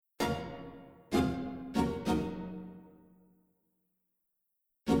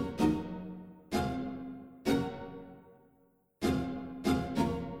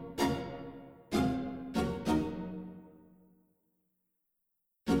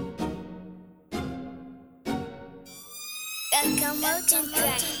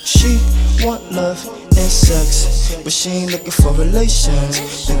She want love and sex, but she ain't looking for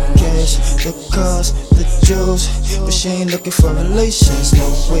relations. The cash, the cars, the jewels, but she ain't looking for relations. No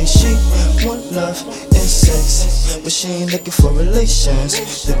way. She want love and sex, but she ain't looking for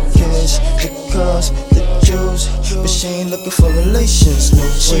relations. The cash, the cars, the jewels, but she ain't looking for relations. No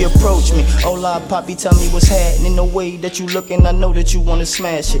way. She approached me, hola poppy, tell me what's happening. The way that you looking, I know that you wanna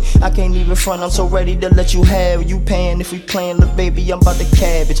smash it. I can't even front, I'm so ready to let you have it. You paying if we playing, look baby, I'm about to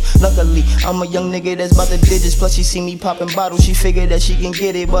cabbage. Luckily, I'm a young nigga that's about the digits. Plus she see me popping bottles, she figured that she can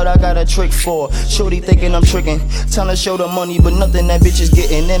get it, but I got a trick for her. Shorty thinking I'm tricking, time to show the money, but nothing that bitch is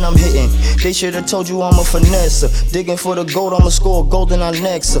getting, then I'm hitting. They should've told you I'm a finesser. Digging for the gold, I'ma score gold and I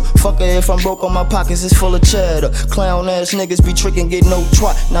next her. Fuck her if I'm broke on my pockets, it's full of cheddar. Clown ass niggas be tricking, get no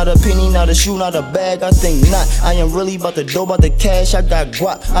twat. Not a penny, not a shoe, not a bag, I think not. I am really about the dough, about the cash, I got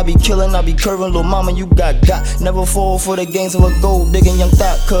guap. I be killing, I be curving, lil' mama, you got. Never fall for the games of a gold digging young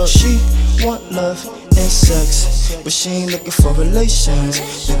thought. Cause she want love and sex, but she ain't looking for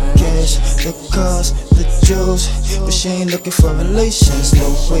relations. The cash, the cars, the jewels, but she ain't looking for relations. No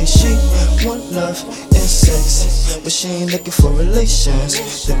way. She want love and sex, but she ain't looking for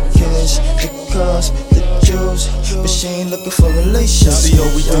relations. The cash, the cars, the jewels, but she ain't looking for relations. See,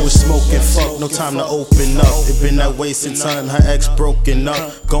 all we do is smoke and fuck, no time to open up. It been that way since her and her ex broken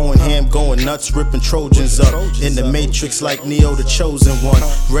up. Going ham, going nuts, ripping Trojans up. In the Matrix like Neo, the chosen one.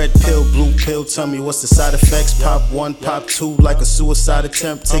 Red pill, blue pill, tell me what's the side effects. Pop one, pop two, like a suicide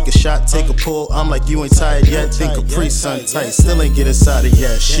attempt. Take a shot, take a pull, I'm like you ain't tired yet. Think Capri Sun tight, still ain't get inside it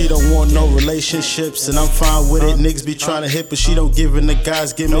yet. She don't want no relationships, and I'm fine with it. Niggas be trying to hit, but she don't give in the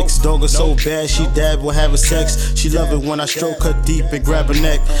guys gimmicks. Dog is so bad, she dab with having sex. She love it when I stroke her deep and grab her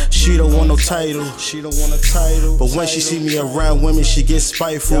neck. She don't want no title, she don't want a title. But when she see me around women, she gets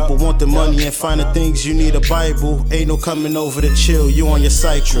spiteful. But want the money and find the things, you need a Bible. Ain't no coming over to chill, you on your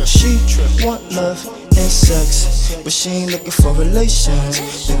cycle. She want love and sex, but she ain't looking for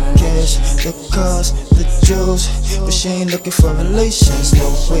relations. The cash, the cars, the jewels, but she ain't looking for relations. No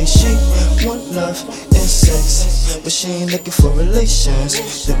way. She want love and sex, but she ain't looking for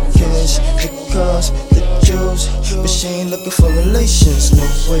relations. The cash, the cars, the jewels, but she ain't looking for relations. No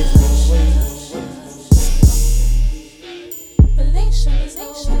way.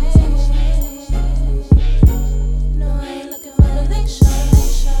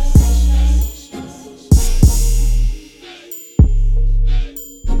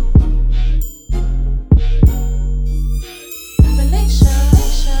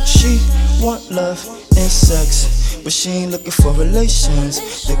 She want love and sex, but she ain't looking for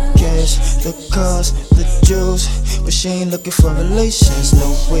relations. The cash, the cars, the jewels, but she ain't looking for relations.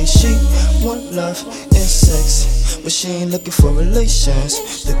 No way. She want love and sex, but she ain't looking for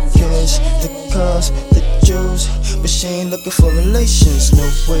relations. The cash, the cars, the jewels, but she ain't looking for relations. No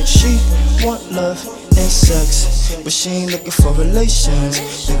way. She want love and sex, but she ain't looking for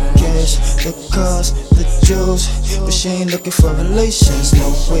relations. The cash, the cars, the jewels, but she ain't looking for relations. No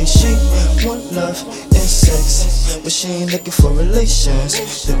way. She want love and sex, but she ain't looking for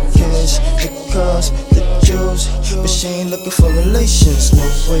relations. The cash, the cars, the jewels, but she ain't looking for relations.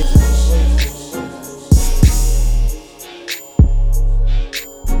 No way.